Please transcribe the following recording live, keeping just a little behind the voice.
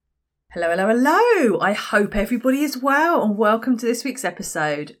Hello, hello, hello. I hope everybody is well and welcome to this week's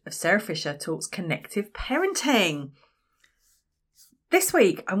episode of Sarah Fisher Talks Connective Parenting. This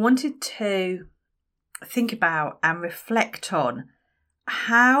week, I wanted to think about and reflect on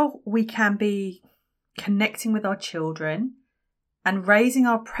how we can be connecting with our children and raising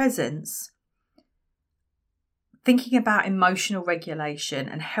our presence, thinking about emotional regulation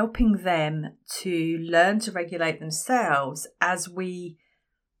and helping them to learn to regulate themselves as we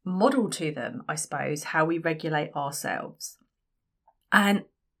model to them, I suppose, how we regulate ourselves. And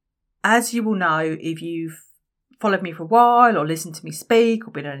as you will know, if you've followed me for a while or listened to me speak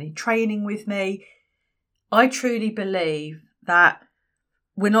or been on any training with me, I truly believe that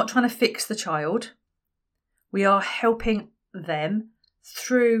we're not trying to fix the child. We are helping them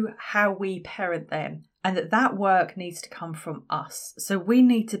through how we parent them, and that work needs to come from us. So we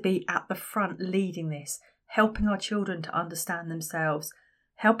need to be at the front leading this, helping our children to understand themselves,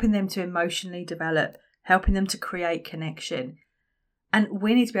 helping them to emotionally develop, helping them to create connection. And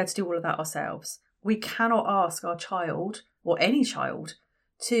we need to be able to do all of that ourselves. We cannot ask our child, or any child,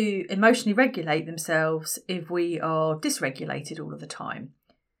 to emotionally regulate themselves if we are dysregulated all of the time.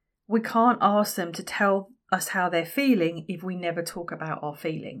 We can't ask them to tell us how they're feeling if we never talk about our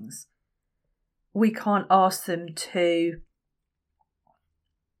feelings. We can't ask them to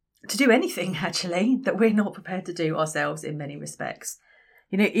do anything, actually, that we're not prepared to do ourselves in many respects.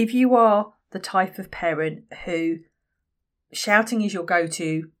 You know, if you are the type of parent who shouting is your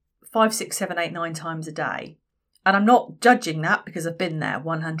go-to 5, 6, 7, 8, 9 times a day, and I'm not judging that because I've been there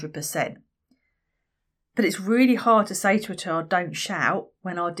 100%, but it's really hard to say to a child, don't shout,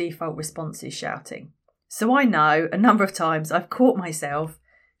 when our default response is shouting. So I know a number of times I've caught myself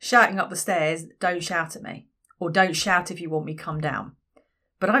shouting up the stairs, don't shout at me, or don't shout if you want me, come down.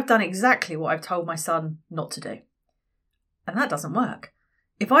 But I've done exactly what I've told my son not to do. And that doesn't work.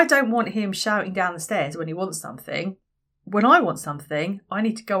 If I don't want him shouting down the stairs when he wants something, when I want something, I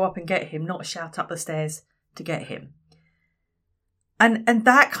need to go up and get him, not shout up the stairs to get him. And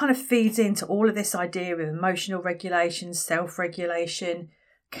that kind of feeds into all of this idea of emotional regulation, self-regulation,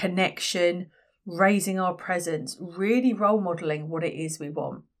 connection, raising our presence, really role modelling what it is we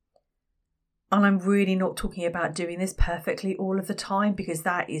want. And I'm really not talking about doing this perfectly all of the time, because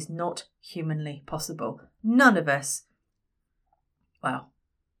that is not humanly possible. None of us, well,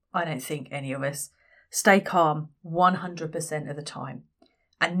 I don't think any of us, stay calm 100% of the time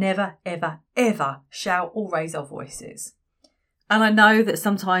and never, ever, ever shout or raise our voices. And I know that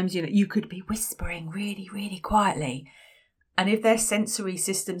sometimes, you could be whispering really, really quietly. And if their sensory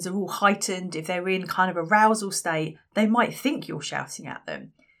systems are all heightened, if they're in kind of arousal state, they might think you're shouting at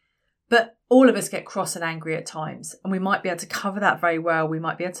them. But all of us get cross and angry at times, and we might be able to cover that very well. We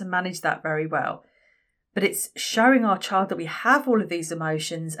might be able to manage that very well. But it's showing our child that we have all of these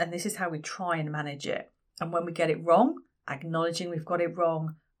emotions and this is how we try and manage it. And when we get it wrong, acknowledging we've got it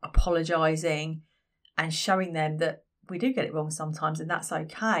wrong, apologising, and showing them that we do get it wrong sometimes and that's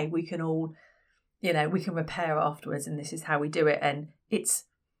okay. We can all, we can repair afterwards, and this is how we do it. And it's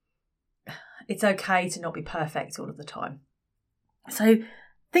okay to not be perfect all of the time. So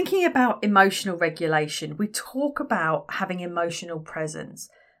thinking about emotional regulation, we talk about having emotional presence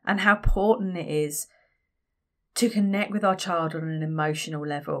and how important it is to connect with our child on an emotional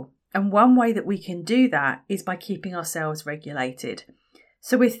level. And one way that we can do that is by keeping ourselves regulated.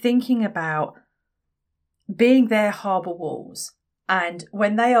 So we're thinking about being their harbour walls. And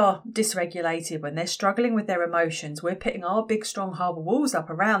when they are dysregulated, when they're struggling with their emotions, we're putting our big, strong harbour walls up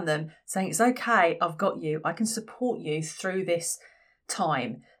around them, saying, it's okay, I've got you. I can support you through this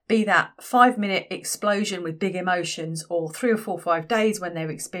time. Be that 5-minute explosion with big emotions, or 3 or 4 or 5 days when they're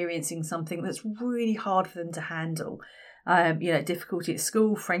experiencing something that's really hard for them to handle. Difficulty at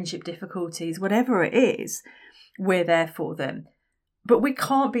school, friendship difficulties, whatever it is, we're there for them. But we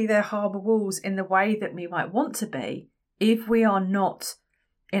can't be their harbour walls in the way that we might want to be if we are not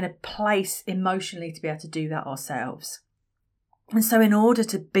in a place emotionally to be able to do that ourselves. And so in order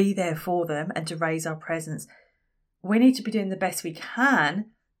to be there for them and to raise our presence, we need to be doing the best we can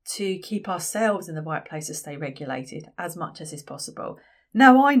to keep ourselves in the right place to stay regulated as much as is possible.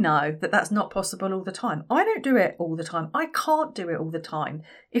 Now, I know that that's not possible all the time. I don't do it all the time. I can't do it all the time.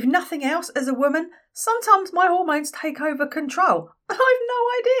 If nothing else, as a woman, sometimes my hormones take over control. And I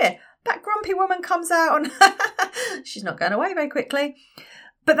have no idea. That grumpy woman comes out and she's not going away very quickly.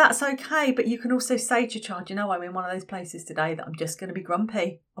 But that's okay. But you can also say to your child, I'm in one of those places today that I'm just going to be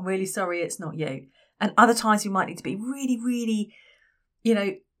grumpy. I'm really sorry it's not you. And other times you might need to be really, really,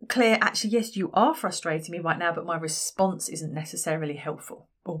 clear, actually, yes, you are frustrating me right now, but my response isn't necessarily helpful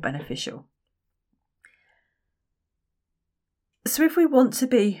or beneficial. So if we want to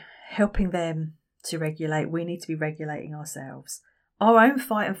be helping them to regulate, we need to be regulating ourselves. Our own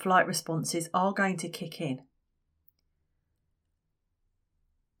fight and flight responses are going to kick in.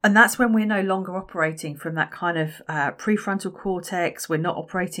 And that's when we're no longer operating from that kind of prefrontal cortex. We're not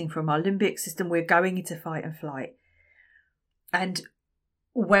operating from our limbic system. We're going into fight and flight. And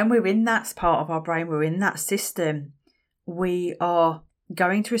when we're in that part of our brain, we're in that system, we are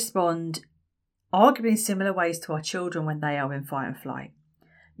going to respond arguably in similar ways to our children when they are in fight and flight.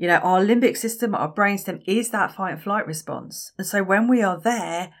 You know, our limbic system, our brainstem is that fight and flight response. And so when we are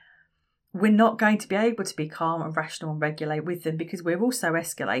there, we're not going to be able to be calm and rational and regulate with them because we're also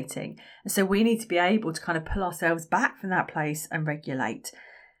escalating. And so we need to be able to kind of pull ourselves back from that place and regulate,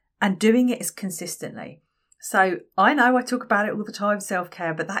 and doing it as consistently. So I know I talk about it all the time,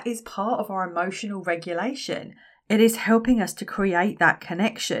 self-care, but that is part of our emotional regulation. It is helping us to create that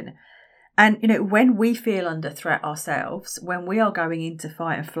connection. And, you know, when we feel under threat ourselves, when we are going into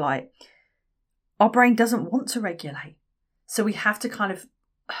fight and flight, our brain doesn't want to regulate. So we have to kind of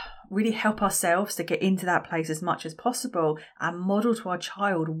really help ourselves to get into that place as much as possible and model to our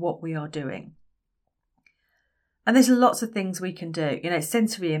child what we are doing. And there's lots of things we can do, you know,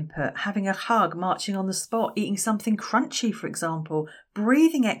 sensory input, having a hug, marching on the spot, eating something crunchy, for example,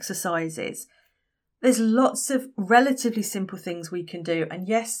 breathing exercises. There's lots of relatively simple things we can do. And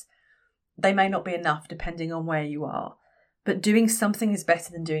yes, they may not be enough depending on where you are, but doing something is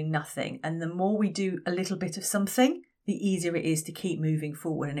better than doing nothing. And the more we do a little bit of something, the easier it is to keep moving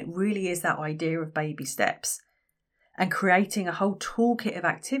forward. And it really is that idea of baby steps and creating a whole toolkit of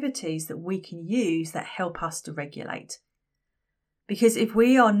activities that we can use that help us to regulate. Because if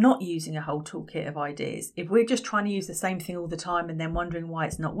we are not using a whole toolkit of ideas, if we're just trying to use the same thing all the time and then wondering why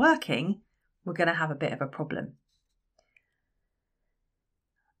it's not working, we're going to have a bit of a problem.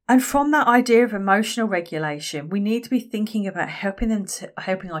 And from that idea of emotional regulation, we need to be thinking about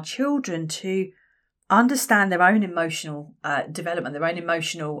helping our children to understand their own emotional development, their own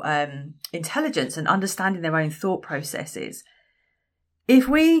emotional intelligence, and understanding their own thought processes. If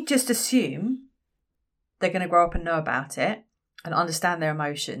we just assume they're going to grow up and know about it and understand their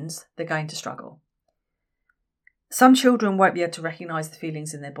emotions, they're going to struggle. Some children won't be able to recognise the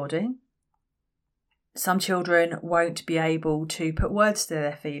feelings in their body. Some children won't be able to put words to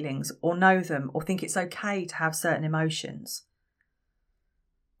their feelings or know them or think it's okay to have certain emotions.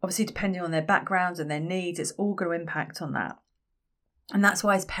 Obviously, depending on their backgrounds and their needs, it's all going to impact on that. And that's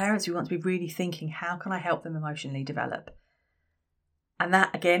why as parents, we want to be really thinking, how can I help them emotionally develop? And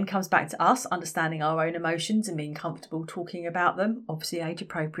that, again, comes back to us understanding our own emotions and being comfortable talking about them, obviously age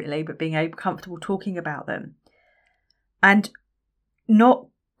appropriately, but being comfortable talking about them. And not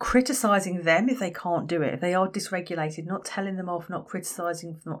criticising them if they can't do it, if they are dysregulated, not telling them off, not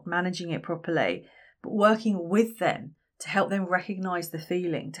criticising for not managing it properly, but working with them to help them recognise the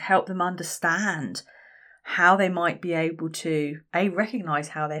feeling, to help them understand how they might be able to A, recognise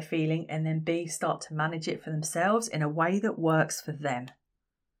how they're feeling, and then B, start to manage it for themselves in a way that works for them.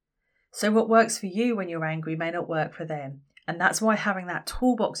 So what works for you when you're angry may not work for them. And that's why having that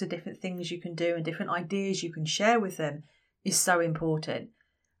toolbox of different things you can do and different ideas you can share with them is so important.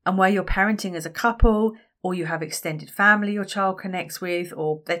 And where you're parenting as a couple, or you have extended family your child connects with,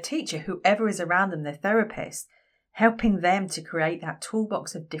 or their teacher, whoever is around them, their therapist, helping them to create that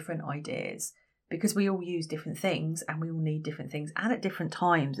toolbox of different ideas, because we all use different things and we all need different things and at different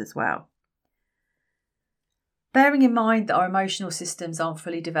times as well. Bearing in mind that our emotional systems aren't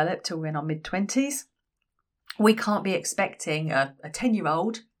fully developed till we're in our mid-20s, we can't be expecting a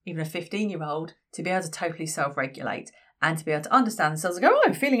 10-year-old, even a 15-year-old, to be able to totally self-regulate and to be able to understand themselves and go, oh,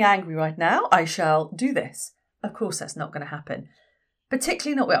 I'm feeling angry right now, I shall do this. Of course, that's not going to happen.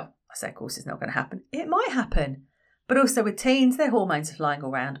 Particularly not, well, I say of course it's not going to happen. It might happen. But also with teens, their hormones are flying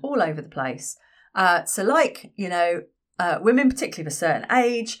around all over the place. So like, women, particularly of a certain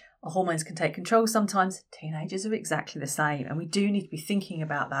age, our hormones can take control sometimes. Teenagers are exactly the same. And we do need to be thinking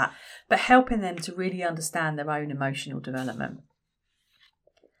about that, but helping them to really understand their own emotional development.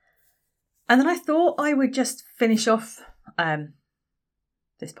 And then I thought I would just finish off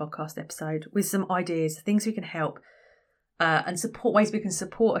this podcast episode with some ideas, things we can help and support, ways we can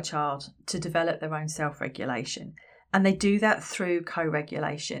support a child to develop their own self-regulation. And they do that through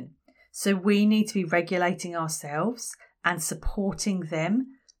co-regulation. So we need to be regulating ourselves and supporting them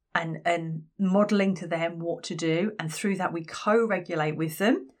and modelling to them what to do. And through that, we co-regulate with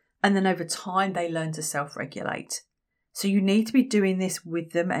them. And then over time, they learn to self-regulate. So you need to be doing this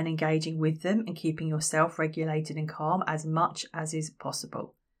with them and engaging with them and keeping yourself regulated and calm as much as is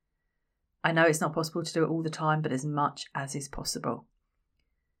possible. I know it's not possible to do it all the time, but as much as is possible.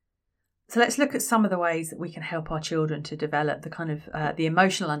 So let's look at some of the ways that we can help our children to develop the kind of the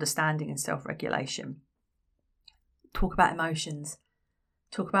emotional understanding and self-regulation. Talk about emotions.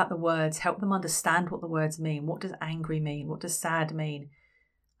 Talk about the words. Help them understand what the words mean. What does angry mean? What does sad mean?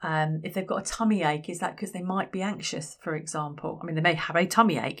 If they've got a tummy ache, is that because they might be anxious, for example? I mean, they may have a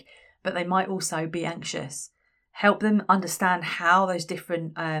tummy ache, but they might also be anxious. Help them understand how those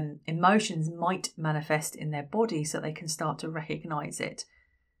different emotions might manifest in their body so they can start to recognise it.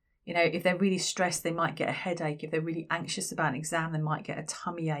 You know, if they're really stressed, they might get a headache. If they're really anxious about an exam, they might get a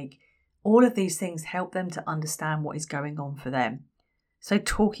tummy ache. All of these things help them to understand what is going on for them. So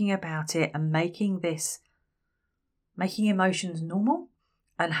talking about it and making emotions normal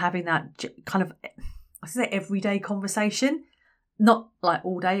and having that kind of, I say, everyday conversation, not like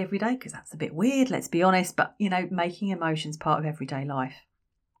all day, every day, because that's a bit weird, let's be honest, but, you know, making emotions part of everyday life.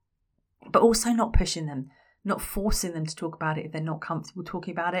 But also not pushing them, not forcing them to talk about it if they're not comfortable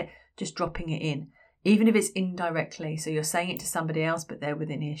talking about it, just dropping it in, even if it's indirectly. So you're saying it to somebody else, but they're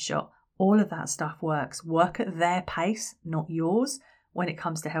within earshot. All of that stuff works. Work at their pace, not yours, when it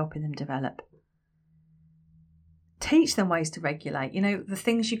comes to helping them develop. Teach them ways to regulate. You know, the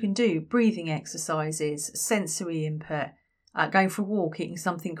things you can do, breathing exercises, sensory input, going for a walk, eating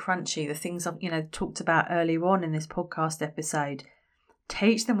something crunchy, the things I've, talked about earlier on in this podcast episode.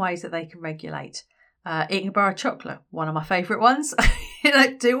 Teach them ways that they can regulate. Eating a bar of chocolate, one of my favourite ones.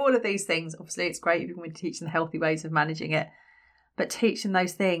 Do all of these things. Obviously, it's great if you can teach them healthy ways of managing it. But teach them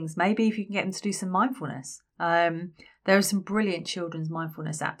those things. Maybe if you can get them to do some mindfulness. There are some brilliant children's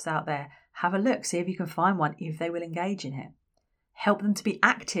mindfulness apps out there. Have a look, see if you can find one, if they will engage in it. Help them to be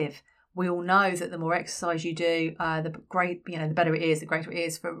active. We all know that the more exercise you do, the better it is, the greater it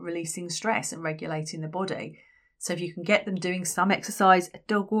is for releasing stress and regulating the body. So if you can get them doing some exercise, a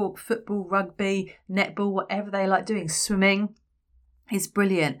dog walk, football, rugby, netball, whatever they like doing, swimming is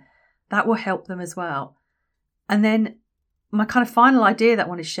brilliant. That will help them as well. And then my kind of final idea that I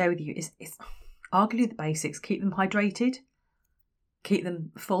want to share with you is arguably the basics. Keep them hydrated, keep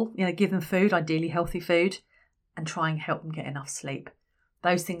them full, give them food, ideally healthy food, and try and help them get enough sleep.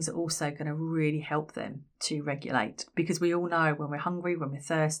 Those things are also going to really help them to regulate, because we all know when we're hungry, when we're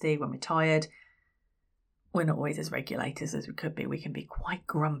thirsty, when we're tired, we're not always as regulators as we could be. We can be quite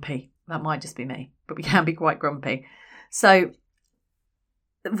grumpy. That might just be me, but we can be quite grumpy. So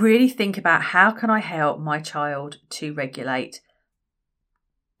really think about, how can I help my child to regulate?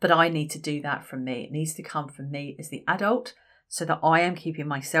 But I need to do that from me. It needs to come from me as the adult, so that I am keeping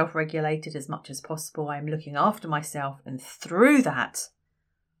myself regulated as much as possible. I am looking after myself, and through that,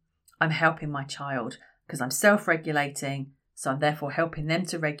 I'm helping my child, because I'm self-regulating. So I'm therefore helping them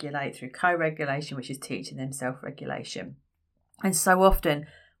to regulate through co-regulation, which is teaching them self-regulation. And so often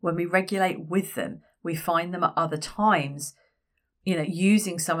when we regulate with them, we find them at other times,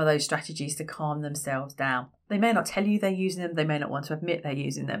 using some of those strategies to calm themselves down. They may not tell you they're using them. They may not want to admit they're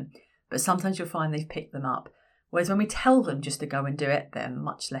using them, but sometimes you'll find they've picked them up. Whereas when we tell them just to go and do it, they're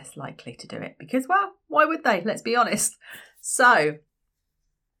much less likely to do it, because, well, why would they? Let's be honest. So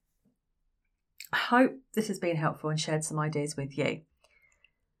I hope this has been helpful and shared some ideas with you.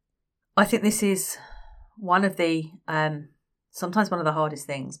 I think this is one of the, sometimes one of the hardest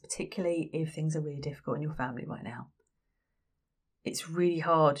things, particularly if things are really difficult in your family right now. It's really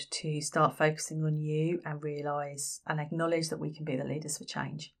hard to start focusing on you and realise and acknowledge that we can be the leaders for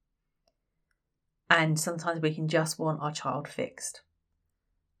change. And sometimes we can just want our child fixed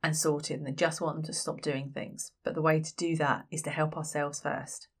and sorted, and just want them to stop doing things. But the way to do that is to help ourselves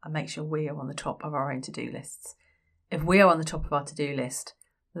first and make sure we are on the top of our own to-do lists. If we are on the top of our to-do list,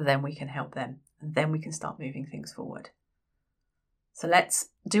 then we can help them, and then we can start moving things forward. So let's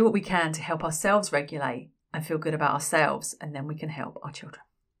do what we can to help ourselves regulate and feel good about ourselves, and then we can help our children.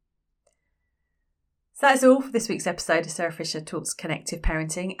 So that's all for this week's episode of Sarah Fisher Talks Connective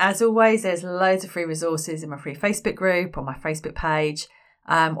Parenting. As always, there's loads of free resources in my free Facebook group or my Facebook page.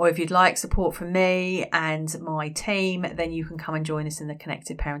 Or if you'd like support from me and my team, then you can come and join us in the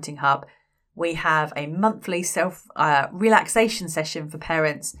Connected Parenting Hub. We have a monthly self-relaxation session for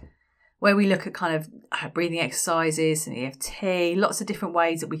parents where we look at kind of breathing exercises and EFT, lots of different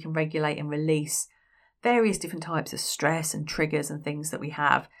ways that we can regulate and release various different types of stress and triggers and things that we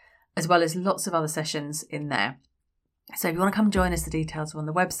have, as well as lots of other sessions in there. So if you want to come join us, the details are on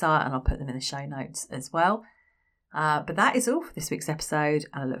the website, and I'll put them in the show notes as well. But that is all for this week's episode,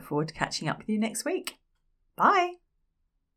 and I look forward to catching up with you next week. Bye.